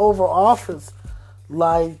ahead in the Oval Office.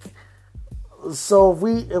 Like, so if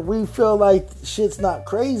we feel like shit's not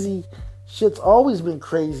crazy, shit's always been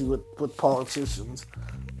crazy with politicians.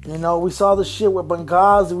 You know, we saw the shit with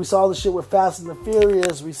Benghazi. We saw the shit with Fast and the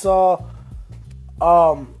Furious. We saw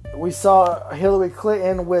Hillary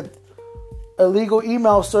Clinton with illegal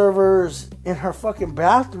email servers in her fucking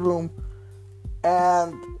bathroom,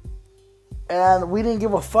 and we didn't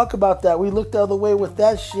give a fuck about that. We looked the other way with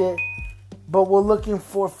that shit, but we're looking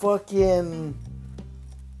for a fucking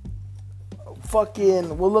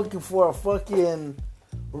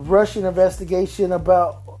Russian investigation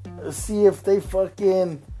about, see if they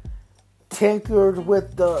fucking tinkered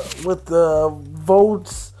with the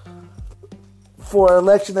votes for an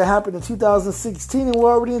election that happened in 2016, and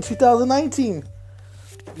we're already in 2019.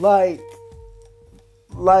 Like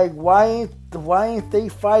why ain't they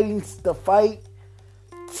fighting the fight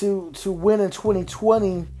to win in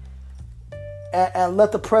 2020 and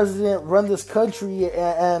let the president run this country,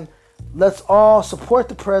 and let's all support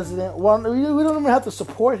the president. Well, we don't even have to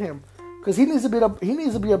support him, because he needs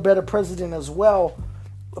to be a better president as well.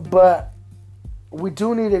 But we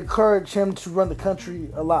do need to encourage him to run the country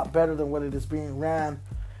a lot better than what it is being ran,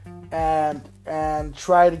 and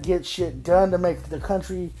try to get shit done to make the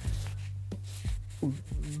country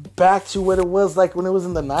back to what it was like when it was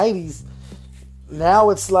in the 90s.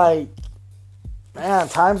 Now it's like, man,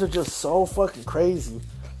 times are just so fucking crazy.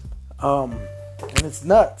 And it's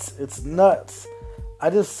nuts. It's nuts.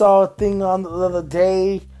 I just saw a thing on the other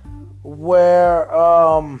day where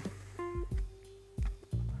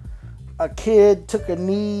a kid took a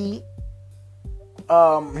knee.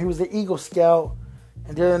 He was an Eagle Scout,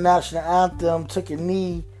 and during the national anthem took a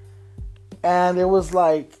knee, and it was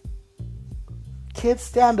like, kids,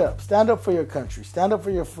 stand up for your country, stand up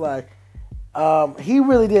for your flag. He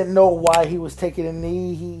really didn't know why he was taking a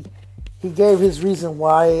knee. He gave his reason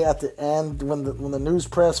why at the end when the news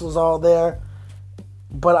press was all there,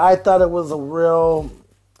 but I thought it was a real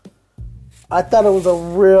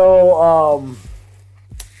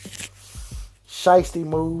shiesty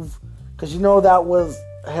move, because you know that was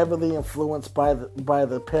heavily influenced by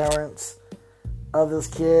the parents of this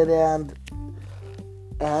kid, and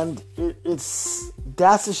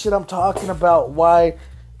that's the shit I'm talking about. Why,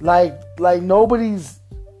 like nobody's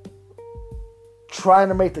trying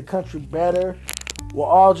to make the country better. We're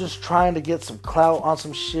all just trying to get some clout on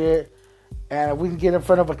some shit, And if we can get in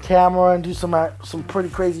front of a camera and do some pretty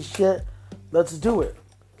crazy shit, let's do it.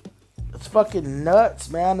 It's fucking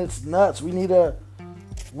nuts, man. It's nuts. We need to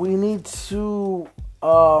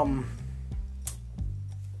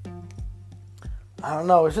I don't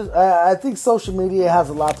know. It's just I think social media has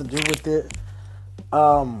a lot to do with it,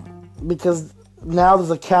 because now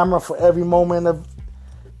there's a camera for every moment of.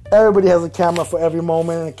 Everybody has a camera for every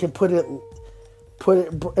moment, and it can put it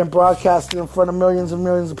and broadcast it in front of millions and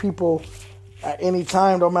millions of people at any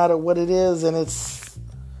time, no matter what it is. And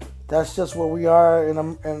that's just where we are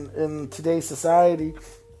in today's society,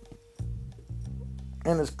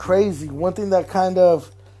 and it's crazy. One thing that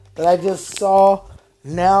I just saw.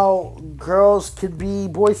 Now girls could be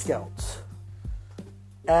Boy Scouts,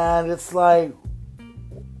 and it's like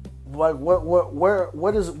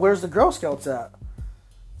where's the Girl Scouts at?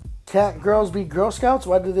 Can't girls be Girl Scouts?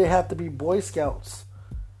 Why do they have to be Boy Scouts?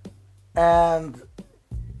 And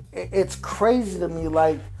it's crazy to me.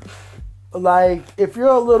 Like if you're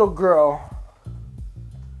a little girl,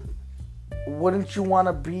 wouldn't you want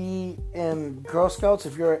to be in Girl Scouts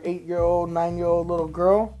if you're an 8-year-old, 9-year-old little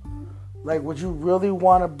girl? Like, would you really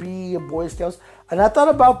want to be a Boy Scout? And I thought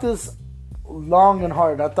about this long and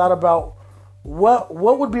hard. I thought about what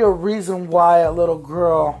would be a reason why a little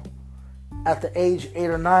girl at the age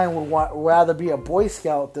 8 or 9 would rather be a Boy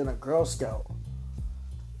Scout than a Girl Scout.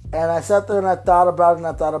 And I sat there and I thought about it and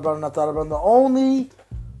I thought about it and I thought about it. And the only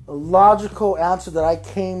logical answer that I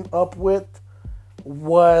came up with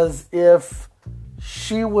was if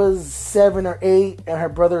she was 7 or 8 and her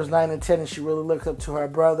brother is 9 and 10 and she really looks up to her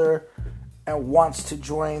brother and wants to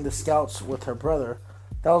join the Scouts with her brother.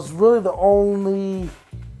 That was really the only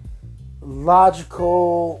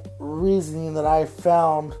logical reasoning that I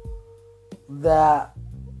found that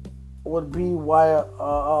would be why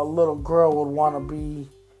a little girl would want to be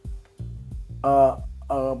a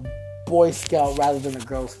Boy Scout rather than a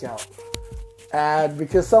Girl Scout. And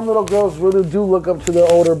because some little girls really do look up to the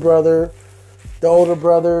older brothers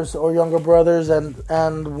or younger brothers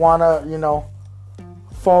and want to,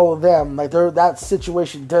 follow them. Like that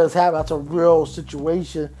situation does happen. That's a real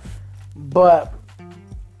situation. But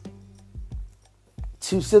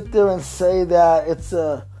to sit there and say that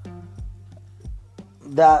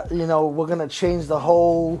we're going to change the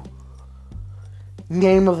whole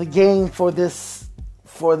name of the game for this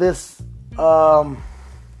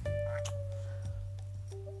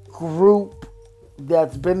group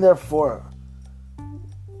that's been there for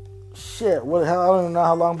shit. What the hell? I don't even know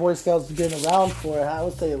how long Boy Scouts have been around for. I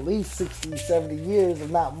would say at least 60, 70 years,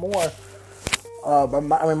 if not more. But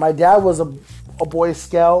my dad was a Boy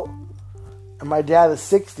Scout, and my dad is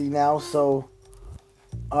 60 now. So,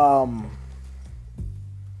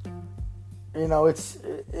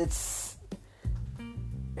 it's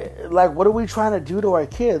like, what are we trying to do to our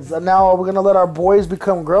kids? And now, are we gonna let our boys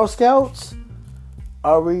become Girl Scouts?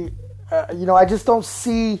 Are we? I just don't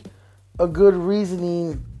see a good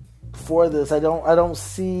reasoning for this. I don't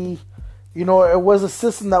see. It was a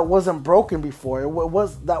system that wasn't broken before.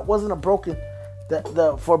 That wasn't a broken.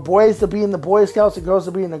 For boys to be in the Boy Scouts and girls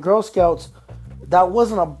to be in the Girl Scouts, that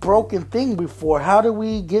wasn't a broken thing before. How did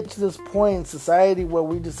we get to this point in society where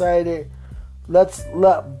we decided let's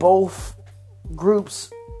let both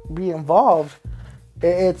groups be involved?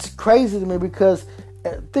 It's crazy to me because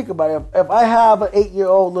think about it. If I have an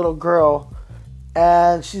 8-year-old little girl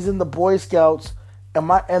and she's in the Boy Scouts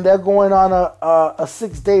and they're going on a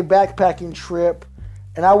 6-day backpacking trip,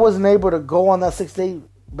 and I wasn't able to go on that 6-day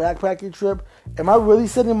backpacking trip, am I really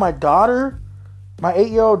sending my daughter, my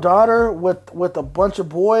 8-year-old daughter, with a bunch of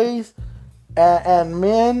boys and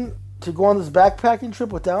men to go on this backpacking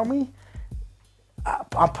trip without me? I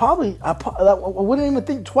wouldn't even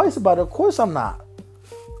think twice about it. Of course I'm not.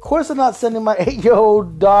 Of course I'm not sending my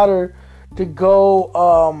 8-year-old daughter to go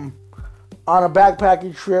on a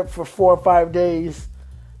backpacking trip for 4 or 5 days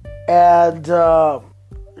and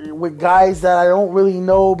with guys that I don't really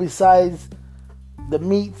know besides the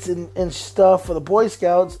meets and stuff for the Boy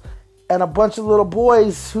Scouts, and a bunch of little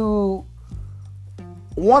boys who,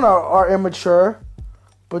 one, are immature,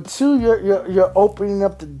 but two, you're opening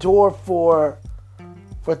up the door for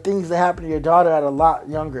things that happen to your daughter at a lot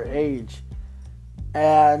younger age.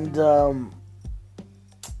 And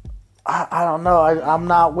I don't know. I'm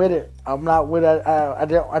not with it. I'm not with it.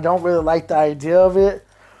 I don't really like the idea of it.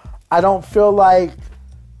 I don't feel like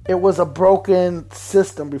it was a broken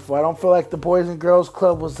system before. I don't feel like the Boys and Girls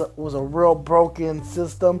Club was a real broken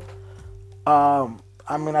system. I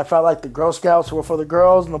felt like the Girl Scouts were for the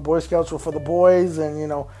girls and the Boy Scouts were for the boys,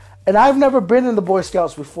 and I've never been in the Boy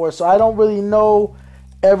Scouts before, so I don't really know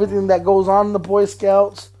everything that goes on in the Boy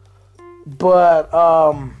Scouts. But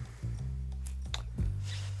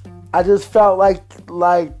I just felt like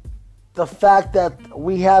the fact that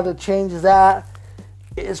we had to change that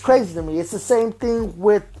is crazy to me. It's the same thing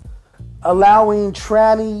with allowing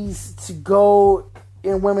trannies to go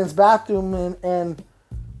in women's bathroom and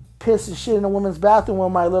piss and shit in a women's bathroom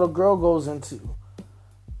when my little girl goes into.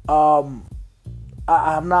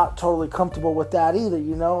 I'm not totally comfortable with that either,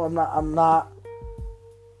 you know. I'm not.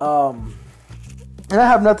 And I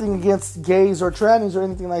have nothing against gays or trannies or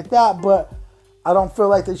anything like that, but I don't feel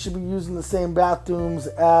like they should be using the same bathrooms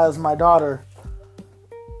as my daughter.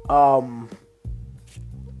 And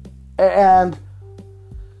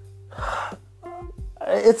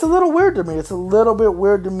it's a little weird to me. It's a little bit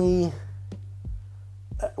weird to me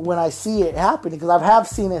when I see it happening, because I have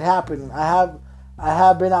seen it happen. I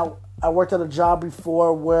have been out. I worked at a job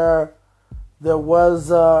before where there was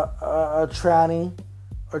a tranny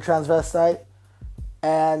or transvestite,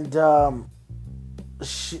 and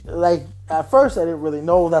she, like, at first I didn't really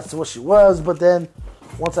know that's what she was, but then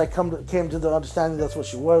once I came to the understanding that's what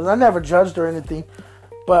she was, I never judged her or anything.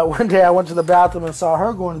 But one day I went to the bathroom and saw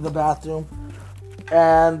her going to the bathroom,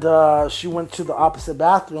 and she went to the opposite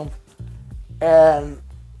bathroom, and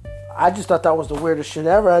I just thought that was the weirdest shit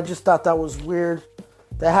ever. I just thought that was weird.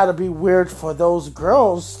 That had to be weird for those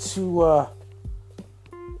girls to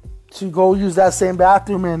go use that same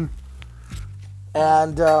bathroom and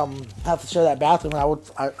have to share that bathroom. I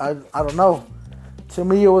don't know. To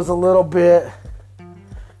me, it was a little bit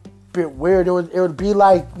weird. It would be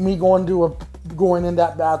like me going in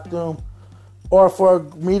that bathroom, or for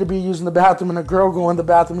me to be using the bathroom and a girl go in the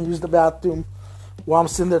bathroom and use the bathroom while I'm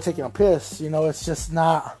sitting there taking a piss. You know, it's just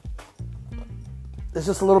not. It's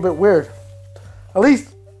just a little bit weird. At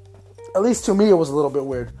least to me, it was a little bit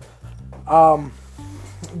weird.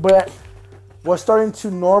 But we're starting to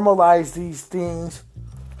normalize these things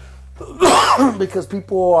because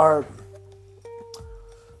people are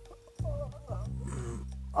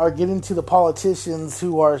getting to the politicians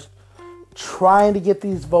who are trying to get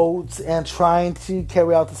these votes and trying to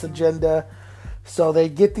carry out this agenda. So they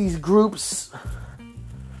get these groups.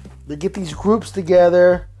 They get these groups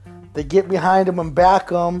together. They get behind them and back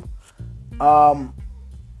them.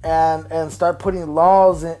 And start putting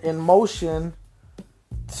laws in motion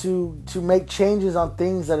to make changes on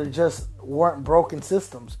things that weren't broken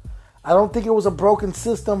systems. I don't think it was a broken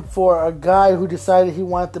system for a guy who decided he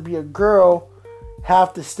wanted to be a girl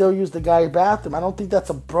have to still use the guy's bathroom. I don't think that's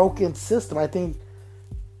a broken system. I think,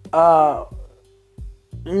 unless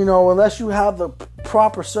you have the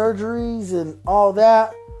proper surgeries and all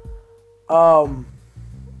that,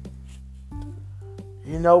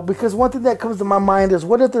 because one thing that comes to my mind is,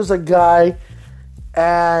 what if there's a guy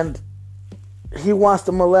and he wants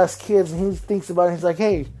to molest kids, and he thinks about it, he's like,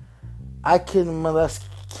 hey, I can molest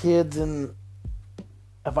kids, and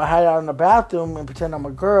if I hide out in the bathroom and pretend I'm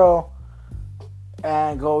a girl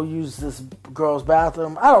and go use this girl's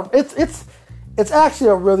bathroom, it's actually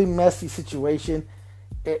a really messy situation.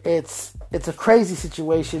 It's a crazy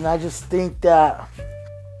situation. I just think that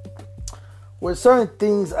with certain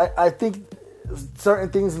things, I think certain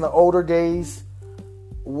things in the older days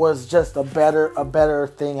was just a better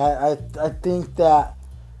thing. I think that,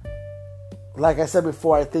 like I said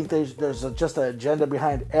before, I think there's just an agenda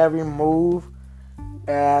behind every move,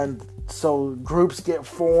 and so groups get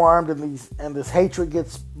formed and this hatred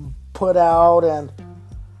gets put out, and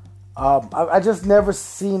I just never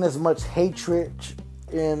seen as much hatred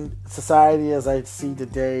in society as I see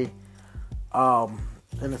today.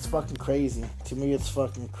 And it's fucking crazy. To me, it's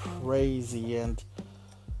fucking crazy. And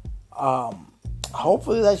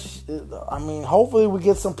hopefully hopefully we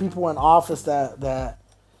get some people in office that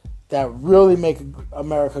really make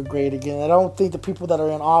America great again. I don't think the people that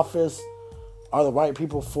are in office are the right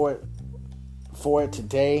people for it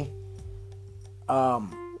today.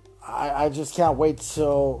 I just can't wait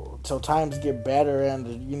till times get better, and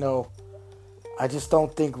I just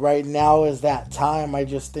don't think right now is that time. I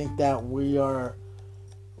just think that we are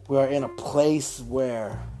in a place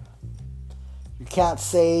where you can't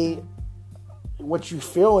say what you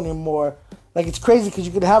feel anymore. Like, it's crazy because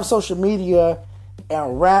you could have social media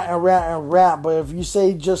and rant, but if you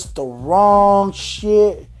say just the wrong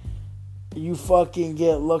shit, you fucking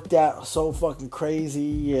get looked at so fucking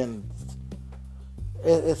crazy, and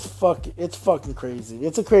it's fucking crazy.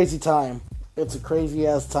 It's a crazy time. It's a crazy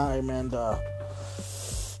ass time, and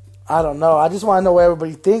I don't know. I just want to know what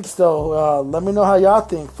everybody thinks, though. Let me know how y'all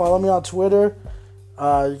think. Follow me on Twitter.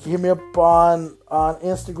 You can hit me up on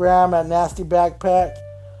Instagram at Nasty Backpack.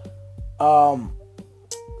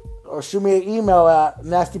 Or shoot me an email at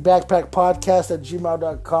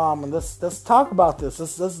nastybackpackpodcast@gmail.com. And let's talk about this.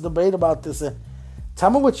 Let's debate about this and Tell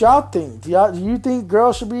me what y'all think. Do you think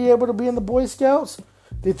girls should be able to be in the Boy Scouts?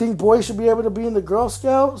 Do you think boys should be able to be in the Girl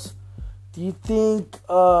Scouts? Do you think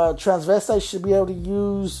transvestites should be able to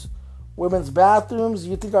use women's bathrooms? Do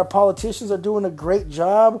you think our politicians are doing a great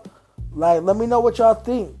job? Like, let me know what y'all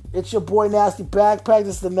think. It's your boy Nasty Backpack.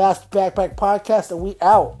 This is the Nasty Backpack Podcast, and we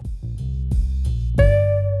out.